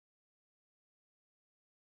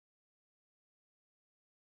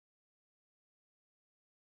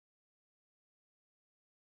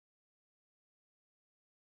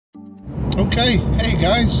Okay, hey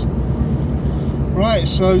guys. Right,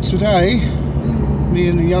 so today, me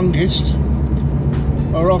and the youngest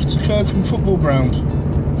are off to Kirkham Football Ground.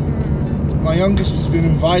 My youngest has been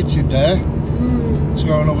invited there to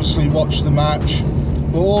go and obviously watch the match,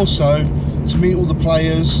 but also to meet all the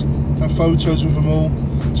players, have photos with them all,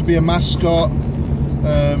 to be a mascot,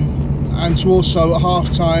 and to also at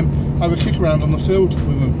half time have a kick around on the field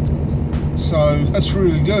with them. So that's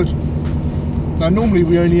really good. Now normally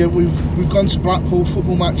we've gone to Blackpool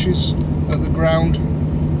football matches at the ground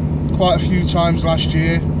quite a few times last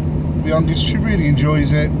year. The youngest, she really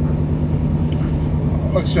enjoys it.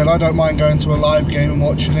 Like I said, I don't mind going to a live game and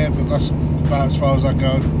watching it, but that's about as far as I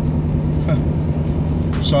go.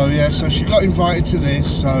 So yeah, so she got invited to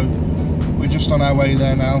this, so we're just on our way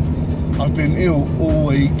there now. I've been ill all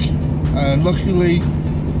week, and luckily,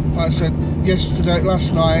 like I said,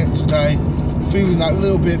 last night, today, feeling that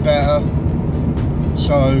little bit better.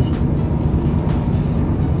 So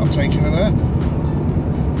I'm taking her there.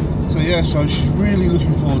 So yeah, so she's really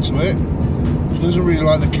looking forward to it. She doesn't really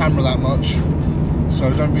like the camera that much,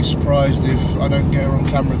 so don't be surprised if I don't get her on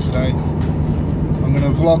camera today. I'm going to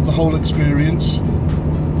vlog the whole experience.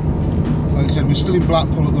 Like I said, we're still in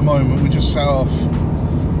Blackpool at the moment. We just set off.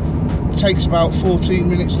 It takes about 14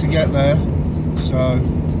 minutes to get there, so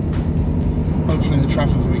hopefully the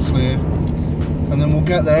traffic will be clear, and then we'll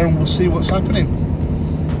get there and we'll see what's happening.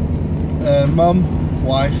 Mum,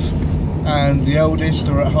 wife, and the eldest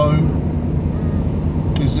are at home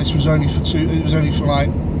because this was only for two. It was only for like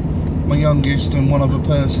my youngest and one other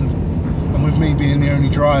person, and with me being the only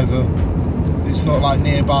driver, it's not like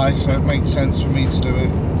nearby, so it makes sense for me to do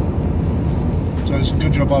it. So it's a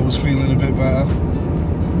good job I was feeling a bit better.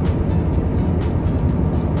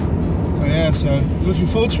 So yeah, so looking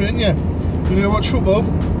forward to it, ain't ya? Gonna go watch football?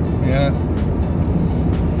 Yeah.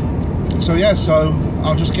 So yeah, so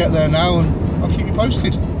I'll just get there now and I'll keep you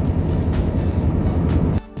posted.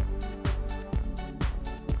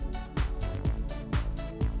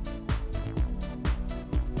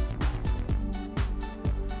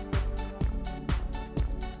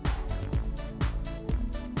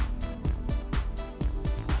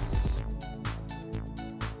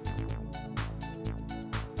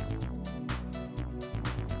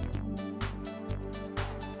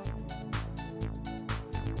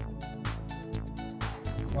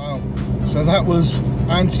 Wow, so that was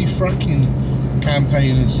anti-fracking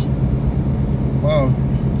campaigners. Wow,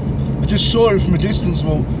 I just saw it from a distance and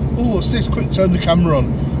thought, oh, what's this? Quick, turn the camera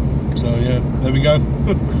on. So yeah, there we go.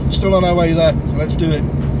 Still on our way there, so let's do it.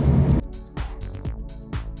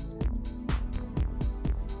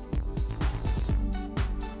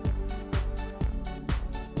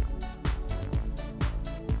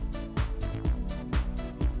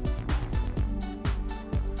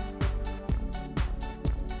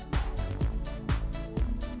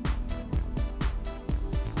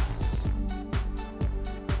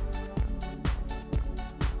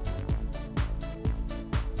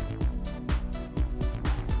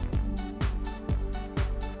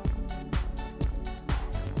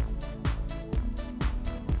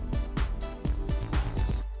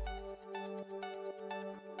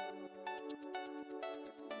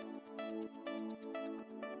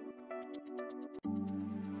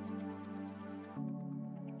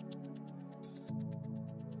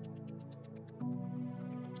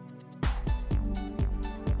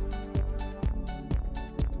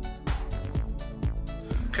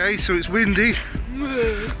 Okay, so it's windy. I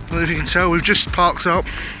don't know if you can tell, we've just parked up,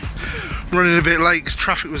 running a bit late because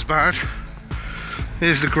traffic was bad.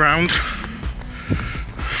 Here's the ground.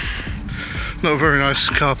 Not a very nice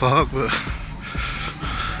car park, but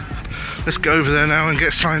let's go over there now and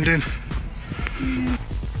get signed in.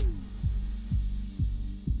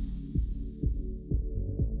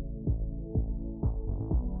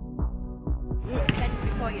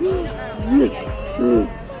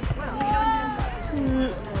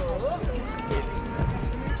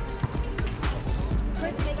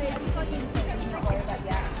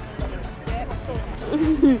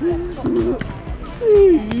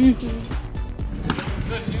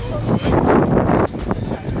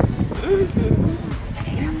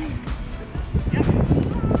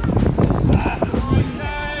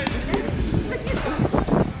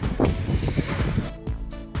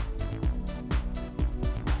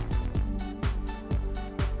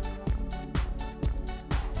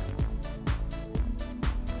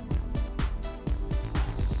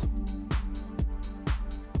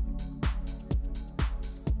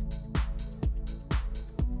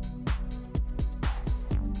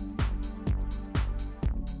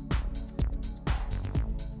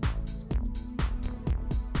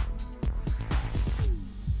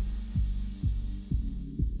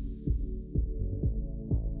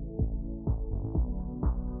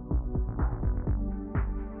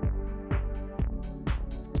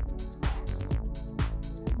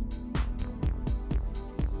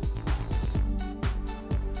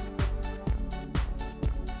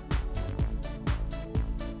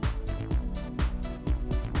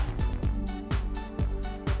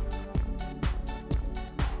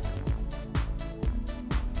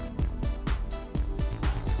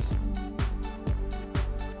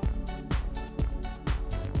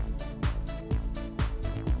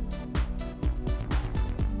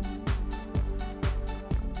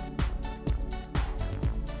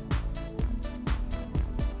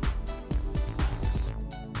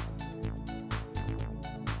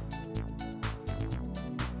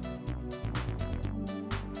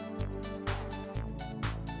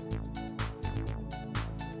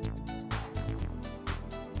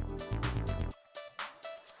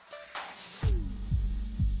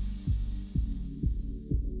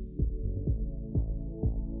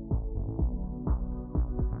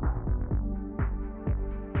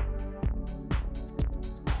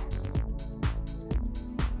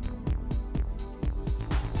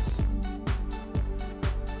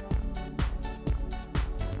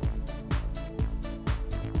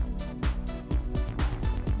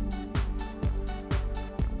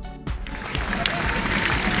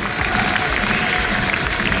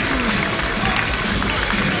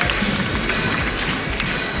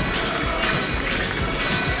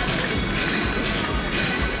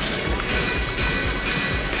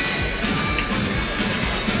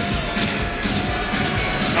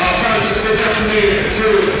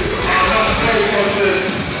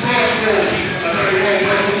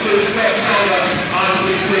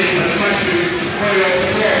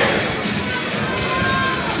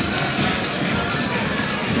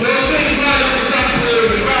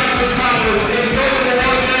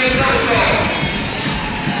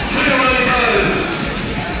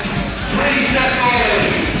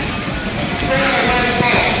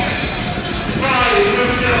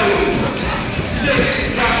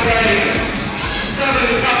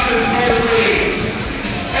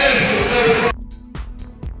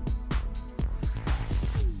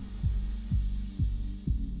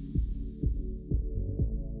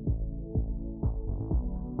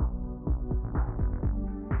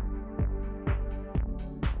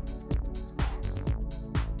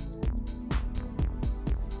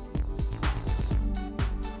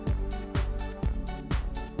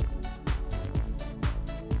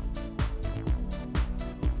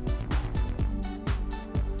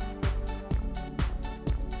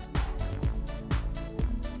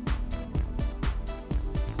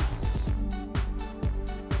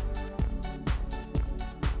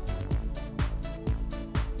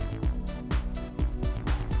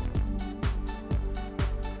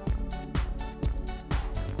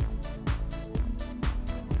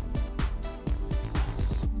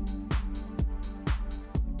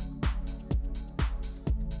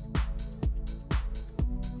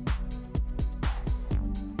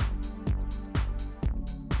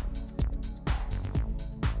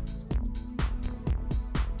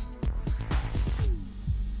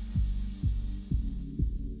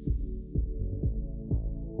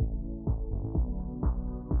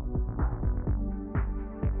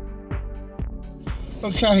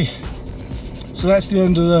 Okay, so that's the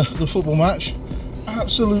end of the football match.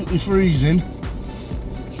 Absolutely freezing.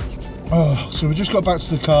 Oh, so we just got back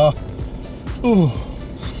to the car. Oh,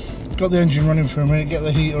 got the engine running for a minute, get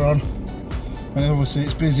the heater on, and obviously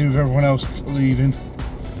it's busy with everyone else leaving.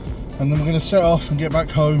 And then we're going to set off and get back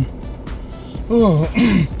home. Oh,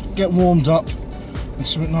 get warmed up and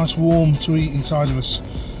something nice warm to eat inside of us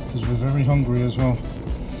because we're very hungry as well.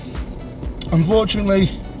 Unfortunately,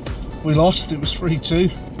 we lost. It was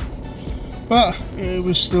 3-2, but it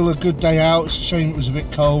was still a good day out. It's a shame it was a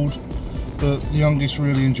bit cold, but the youngest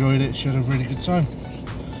really enjoyed it. She had a really good time.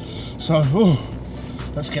 So,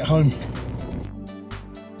 let's get home.